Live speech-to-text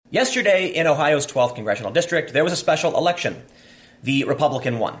Yesterday, in Ohio's 12th congressional district, there was a special election. The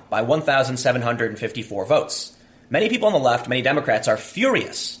Republican won by 1,754 votes. Many people on the left, many Democrats, are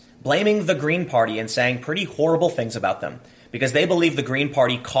furious, blaming the Green Party and saying pretty horrible things about them, because they believe the Green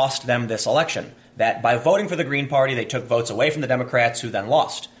Party cost them this election, that by voting for the Green Party, they took votes away from the Democrats, who then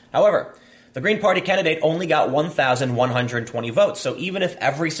lost. However, the Green Party candidate only got 1,120 votes, so even if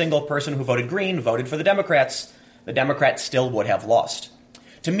every single person who voted Green voted for the Democrats still would have lost.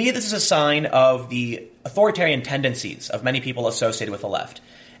 To me, this is a sign of the authoritarian tendencies of many people associated with the left.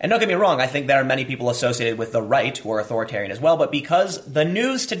 And don't get me wrong, I think there are many people associated with the right who are authoritarian as well, but because the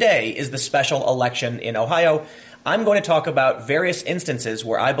news today is the special election in Ohio, I'm going to talk about various instances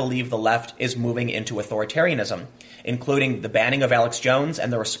where I believe the left is moving into authoritarianism, including the banning of Alex Jones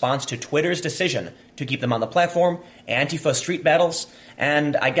and the response to Twitter's decision to keep them on the platform, Antifa street battles,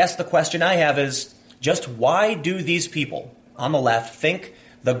 and I guess the question I have is, just why do these people on the left think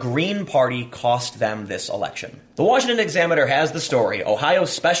the Green Party cost them this election? The Washington Examiner has the story, Ohio's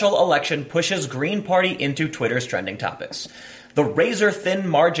special election pushes Green Party into Twitter's trending topics. The razor-thin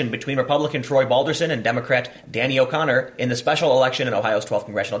margin between Republican Troy Balderson and Democrat Danny O'Connor in the special election in Ohio's 12th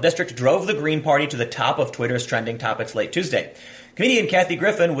congressional district drove the Green Party to the top of Twitter's trending topics late Tuesday. Comedian Kathy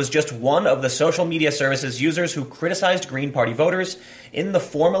Griffin was just one of the social media services users who criticized Green Party voters in the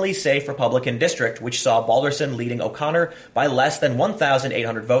formerly safe Republican district, which saw Balderson leading O'Connor by less than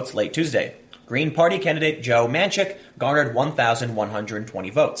 1,800 votes late Tuesday. Green Party candidate Joe Manchin garnered 1,120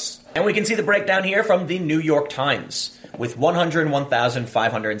 votes. And we can see the breakdown here from the New York Times, with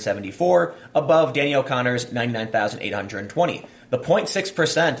 101,574 above Danny O'Connor's 99,820. The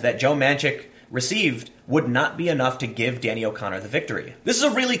 0.6% that Joe Manchin received would not be enough to give Danny O'Connor the victory. This is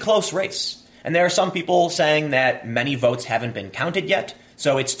a really close race, and there are some people saying that many votes haven't been counted yet,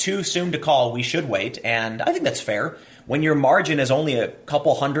 so it's too soon to call, we should wait, and I think that's fair. When your margin is only a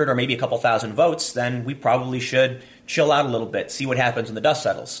couple hundred or maybe a couple thousand votes, then we probably should chill out a little bit, see what happens when the dust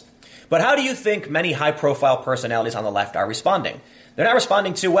settles. But how do you think many high-profile personalities on the left are responding? They're not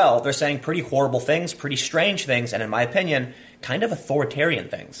responding too well. They're saying pretty horrible things, pretty strange things, and in my opinion, kind of authoritarian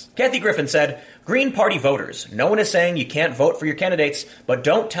things. Kathy Griffin said, Green Party voters, no one is saying you can't vote for your candidates, but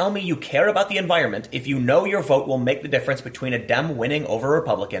don't tell me you care about the environment if you know your vote will make the difference between a Dem winning over a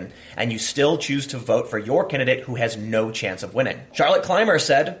Republican, and you still choose to vote for your candidate who has no chance of winning. Charlotte Clymer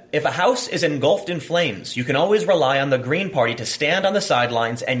said, if a house is engulfed in flames, you can always rely on the Green Party to stand on the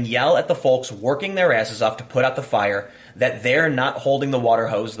sidelines and yell at the folks working their asses off to put out the fire that they're not holding the water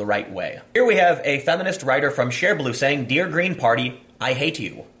hose the right way. Here we have a feminist writer from ShareBlue saying, Dear Green Party, I hate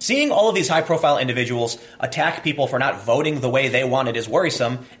you. Seeing all of these high-profile individuals attack people for not voting the way they wanted is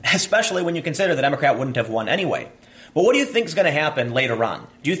worrisome, especially when you consider the Democrat wouldn't have won anyway. But what do you think is going to happen later on?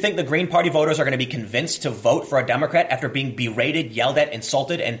 Do you think the Green Party voters are going to be convinced to vote for a Democrat after being berated, yelled at,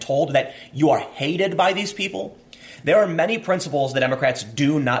 insulted, and told that you are hated by these people? There are many principles the Democrats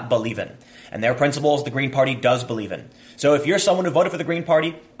do not believe in, and there are principles the Green Party does believe in. So if you're someone who voted for the Green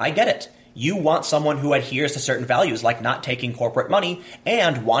Party, I get it. You want someone who adheres to certain values, like not taking corporate money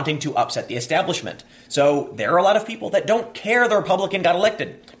and wanting to upset the establishment. So there are a lot of people that don't care the Republican got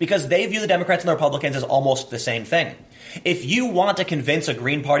elected because they view the Democrats and the Republicans as almost the same thing. If you want to convince a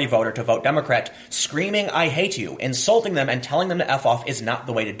Green Party voter to vote Democrat, screaming, I hate you, insulting them, and telling them to F off is not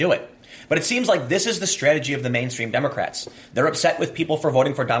the way to do it. But it seems like this is the strategy of the mainstream Democrats. They're upset with people for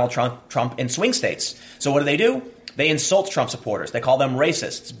voting for Donald Trump in swing states. So what do? They insult Trump supporters. They call them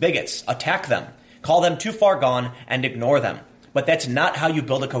racists, bigots, attack them, call them too far gone, and ignore them. But that's not how you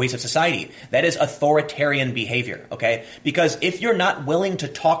build a cohesive society. That is authoritarian behavior, okay? Because if you're not willing to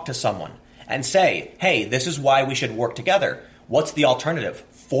talk to someone and say, hey, this is why we should work together, what's the alternative?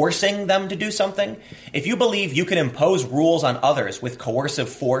 Forcing them to do something? If you believe you can impose rules on others with coercive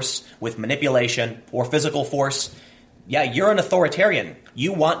force, with manipulation, or physical force, yeah, you're an authoritarian.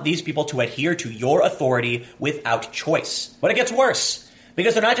 You want these people to adhere to your authority without choice. But it gets worse,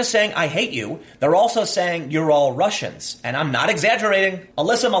 because they're not just saying, I hate you, they're also saying, you're all Russians. And I'm not exaggerating.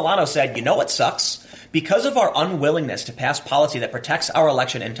 Alyssa Milano said, you know what sucks? Because of our unwillingness to pass policy that protects our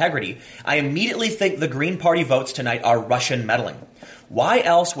election integrity, I immediately think the Green Party votes tonight are Russian meddling. Why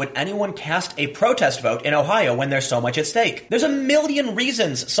else would anyone cast a protest vote in Ohio when there's so much at stake? There's a million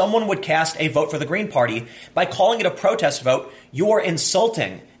reasons someone would cast a vote for the Green Party. By calling it a protest vote, you're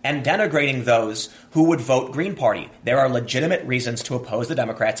insulting and denigrating those who would vote Green Party. There are legitimate reasons to oppose the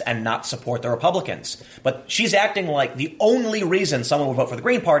Democrats and not support the Republicans. But she's acting like the only reason someone would vote for the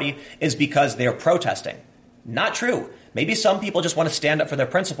Green Party is because they're protesting. Not true. Maybe some people just want to stand up for their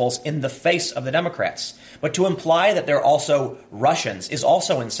principles in the face of the Democrats. But to imply that they're also Russians is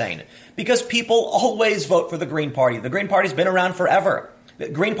also insane, because people always vote for the Green Party. The Green Party's been around forever. The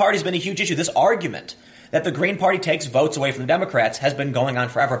Green Party's been a huge issue. This argument that the Green Party takes votes away from the Democrats has been going on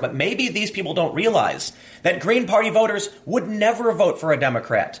forever. But maybe these people don't realize that Green Party voters would never vote for a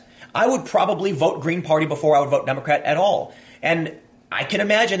Democrat. I would probably vote Green Party before I would vote Democrat at all. And I can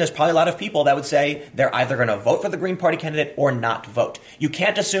imagine there's probably a lot of people that would say they're either going to vote for the Green Party candidate or not vote. You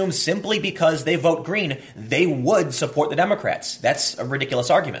can't assume simply because they vote Green, they would support the Democrats. That's a ridiculous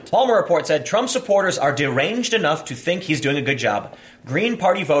argument. Palmer Report said Trump supporters are deranged enough to think he's doing a good job. Green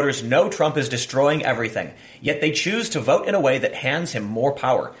Party voters know Trump is destroying everything, yet they choose to vote in a way that hands him more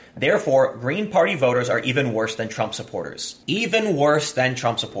power. Therefore, Green Party voters are even worse than Trump supporters. Even worse than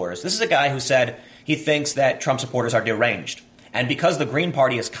Trump supporters. This is a guy who said he thinks that Trump supporters are deranged. And because the Green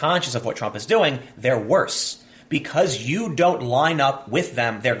Party is conscious of what Trump is doing, they're worse. Because you don't line up with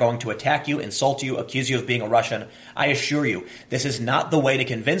them, they're going to attack you, insult you, accuse you of being a Russian. I assure you, this is not the way to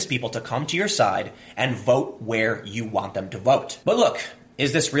convince people to come to your side and vote where you want them to vote. But look,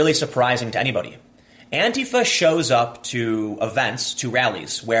 is this really surprising to anybody? Antifa shows up to events, to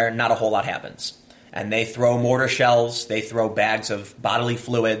rallies, where not a whole lot happens. And they throw mortar shells, they throw bags of bodily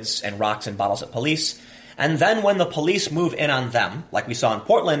fluids and rocks and bottles at police. And then when the police move in on them, like we saw in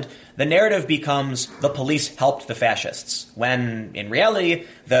Portland, the narrative becomes the police helped the fascists. When, in reality,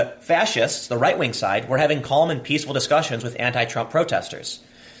 the fascists, the right-wing side, were having calm and peaceful discussions with anti-Trump protesters.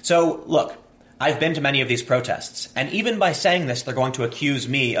 So, look, I've been to many of these protests, and even by saying this, they're going to accuse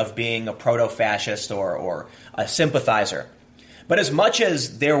me of being a proto-fascist or a sympathizer. But as much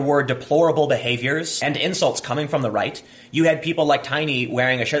as there were deplorable behaviors and insults coming from the right, you had people like Tiny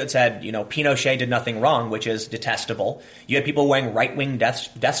wearing a shirt that said, Pinochet did nothing wrong, which is detestable. You had people wearing right-wing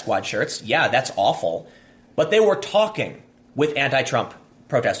death squad shirts. Yeah, that's awful. But they were talking with anti-Trump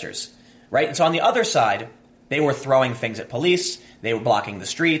protesters, right? And so on the other side, they were throwing things at police. They were blocking the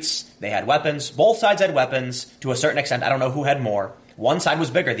streets. They had weapons. Both sides had weapons to a certain extent. I don't know who had more. One side was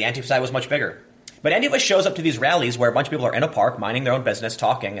bigger. The Antifa side was much bigger. But Antifa shows up to these rallies where a bunch of people are in a park minding their own business,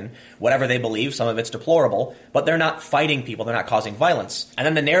 talking, and whatever they believe, some of it's deplorable, but they're not fighting people, they're not causing violence. And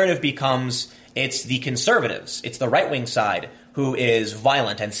then the narrative becomes it's the conservatives, it's the right-wing side who is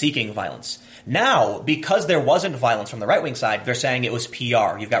violent and seeking violence. Now, because there wasn't violence from the right-wing side, they're saying it was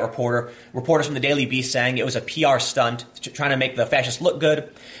PR. You've got reporters from the Daily Beast saying it was a PR stunt, trying to make the fascists look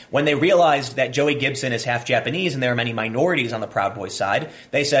good. When they realized that Joey Gibson is half Japanese and there are many minorities on the Proud Boys side,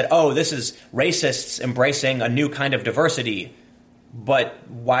 they said, oh, this is racists embracing a new kind of diversity. But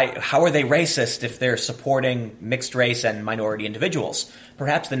why? How are they racist if they're supporting mixed race and minority individuals?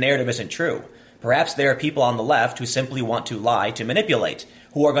 Perhaps the narrative isn't true. Perhaps there are people on the left who simply want to lie, to manipulate,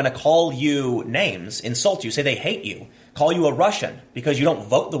 who are going to call you names, insult you, say they hate you, call you a Russian because you don't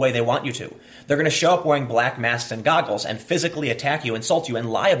vote the way they want you to. They're going to show up wearing black masks and goggles and physically attack you, insult you,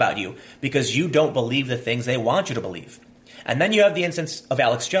 and lie about you because you don't believe the things they want you to believe. And then you have the instance of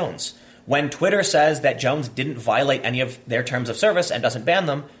Alex Jones. When Twitter says that Jones didn't violate any of their terms of service and doesn't ban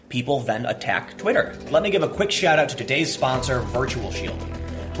them, people then attack Twitter. Let me give a quick shout out to today's sponsor, Virtual Shield.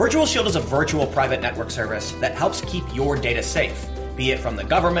 Virtual Shield is a virtual private network service that helps keep your data safe. Be it from the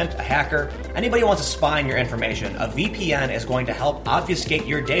government, a hacker, anybody who wants to spy on your information, a VPN is going to help obfuscate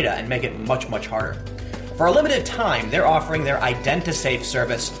your data and make it much, much harder. For a limited time, they're offering their IdentiSafe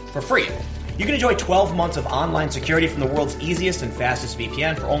service for free. You can enjoy 12 months of online security from the world's easiest and fastest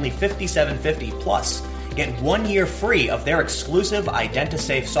VPN for only $57.50 plus. Get 1 year free of their exclusive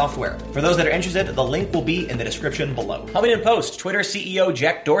IdentiSafe software. For those that are interested, the link will be in the description below. Huffington Post, Twitter CEO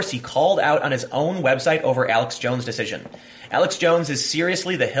Jack Dorsey called out on his own website over Alex Jones' decision. Alex Jones is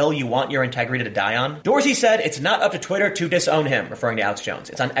seriously the hill you want your integrity to die on? Dorsey said it's not up to Twitter to disown him, referring to Alex Jones.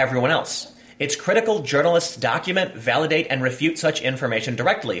 It's on everyone else. It's critical journalists document, validate, and refute such information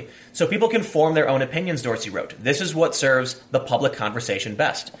directly so people can form their own opinions, Dorsey wrote. This is what serves the public conversation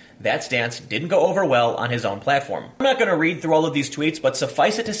best. That stance didn't go over well on his own platform. I'm not going to read through all of these tweets, but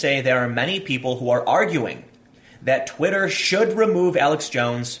suffice it to say there are many people who are arguing that Twitter should remove Alex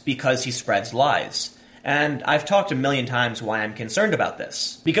Jones because he spreads lies. And I've talked a million times why I'm concerned about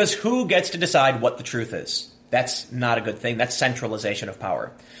this. Because who gets to decide what the truth is? That's not a good thing. That's centralization of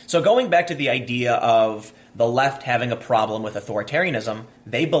power. So going back to the idea of the left having a problem with authoritarianism,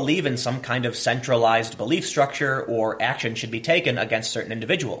 they believe in some kind of centralized belief structure or action should be taken against certain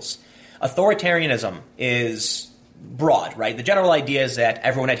individuals. Authoritarianism is broad, right? The general idea is that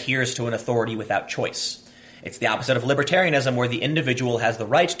everyone adheres to an authority without choice. It's the opposite of libertarianism, where the individual has the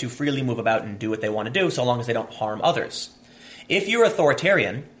right to freely move about and do what they want to do so long as they don't harm others. If you're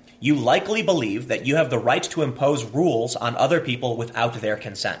authoritarian, you likely believe that you have the right to impose rules on other people without their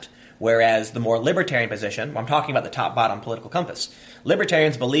consent. Whereas the more libertarian position, I'm talking about the top-bottom political compass,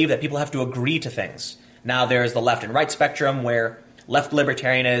 libertarians believe that people have to agree to things. Now there's the left and right spectrum where Left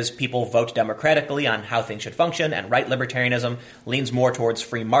libertarian is people vote democratically on how things should function, and right libertarianism leans more towards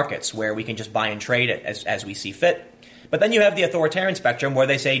free markets, where we can just buy and trade as we see fit. But then you have the authoritarian spectrum, where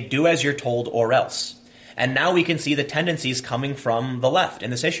they say, do as you're told or else. And now we can see the tendencies coming from the left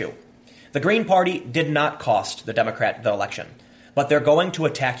in this issue. The Green Party did not cost the Democrat the election, but they're going to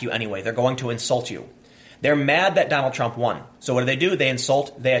attack you anyway. They're going to insult you. They're mad that Donald Trump won. So what do? They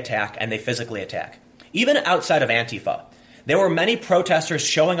insult, they attack, and they physically attack. Even outside of Antifa, there were many protesters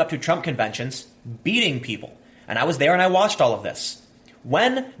showing up to Trump conventions, beating people. And I was there and I watched all of this.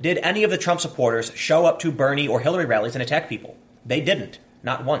 When did any of the Trump supporters show up to Bernie or Hillary rallies and attack people? They didn't.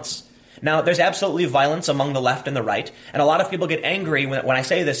 Not once. Now, there's absolutely violence among the left and the right, and a lot of people get angry when I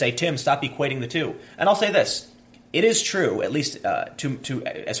say this, say, Tim, stop equating the two. And I'll say this. It is true, at least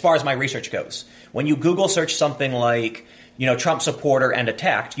as far as my research goes. When you Google search something like, Trump supporter and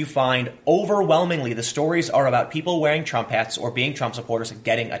attacked, you find overwhelmingly the stories are about people wearing Trump hats or being Trump supporters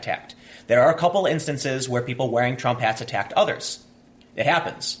getting attacked. There are a couple instances where people wearing Trump hats attacked others. It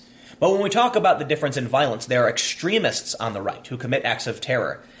happens. But when we talk about the difference in violence, there are extremists on the right who commit acts of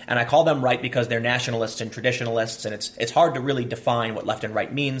terror. And I call them right because they're nationalists and traditionalists, and it's hard to really define what left and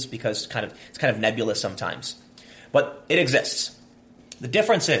right means because it's kind of nebulous sometimes. But it exists. The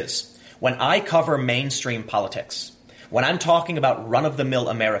difference is, when I cover mainstream politics, when I'm talking about run-of-the-mill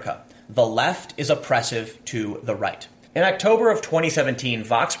America, the left is oppressive to the right. In October of 2017,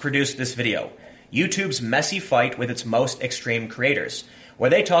 Vox produced this video, YouTube's messy fight with its most extreme creators, where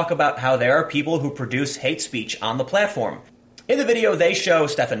they talk about how there are people who produce hate speech on the platform. In the video, they show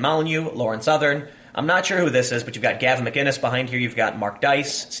Stefan Molyneux, Lauren Southern. I'm not sure who this is, but you've got Gavin McInnes behind here. You've got Mark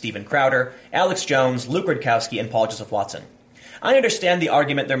Dice, Steven Crowder, Alex Jones, Luke Rudkowski, and Paul Joseph Watson. I understand the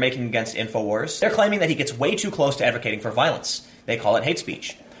argument they're making against InfoWars. They're claiming that he gets way too close to advocating for violence. They call it hate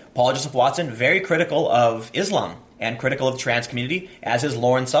speech. Paul Joseph Watson, very critical of Islam and critical of the trans community, as is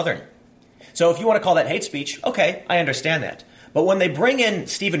Lauren Southern. So if you want to call that hate speech, okay, I understand that. But when they bring in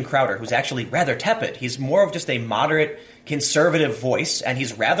Steven Crowder, who's actually rather tepid, he's more of just a moderate, conservative voice, and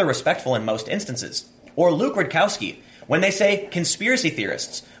he's rather respectful in most instances. Or Luke Rudkowski, when they say conspiracy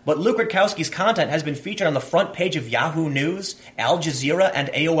theorists, but Luke Rudkowski's content has been featured on the front page of Yahoo News, Al Jazeera, and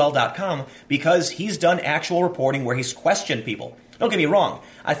AOL.com because he's done actual reporting where he's questioned people. Don't get me wrong,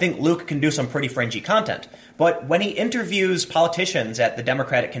 I think Luke can do some pretty fringy content, but when he interviews politicians at the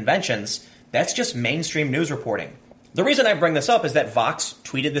Democratic conventions, that's just mainstream news reporting. The reason I bring this up is that Vox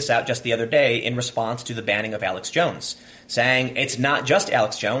tweeted this out just the other day in response to the banning of Alex Jones, saying it's not just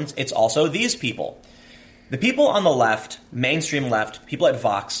Alex Jones, it's also these people. The people on the left, mainstream left, people at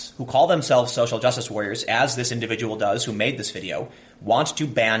Vox, who call themselves social justice warriors, as this individual does who made this video, want to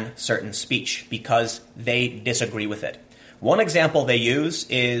ban certain speech because they disagree with it. One example they use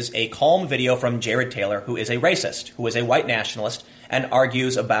is a calm video from Jared Taylor, who is a racist, who is a white nationalist, and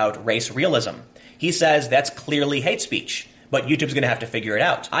argues about race realism. He says that's clearly hate speech, but YouTube's going to have to figure it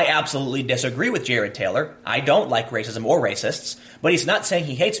out. I absolutely disagree with Jared Taylor. I don't like racism or racists, but he's not saying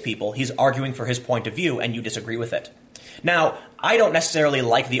he hates people. He's arguing for his point of view, and you disagree with it. Now, I don't necessarily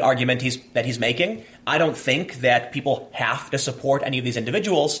like the argument that he's making. I don't think that people have to support any of these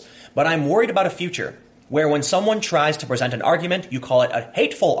individuals, but I'm worried about a future where when someone tries to present an argument, you call it a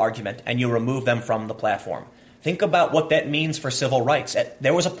hateful argument, and you remove them from the platform. Think about what that means for civil rights.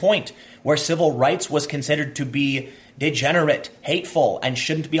 There was a point where civil rights was considered to be degenerate, hateful, and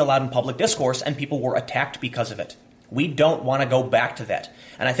shouldn't be allowed in public discourse, and people were attacked because of it. We don't want to go back to that.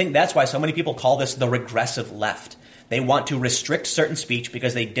 And I think that's why so many people call this the regressive left. They want to restrict certain speech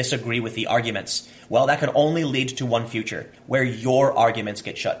because they disagree with the arguments. Well, that can only lead to one future, where your arguments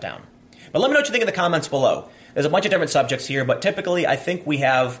get shut down. But let me know what you think in the comments below. There's a bunch of different subjects here, but typically I think we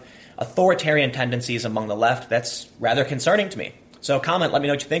have authoritarian tendencies among the left. That's rather concerning to me. So comment, let me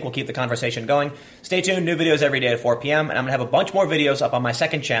know what you think. We'll keep the conversation going. Stay tuned. New videos every day at 4 p.m. And I'm going to have a bunch more videos up on my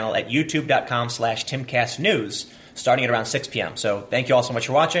second channel at youtube.com/TimCastNews starting at around 6 p.m. So thank you all so much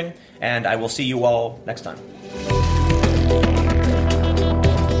for watching, and I will see you all next time.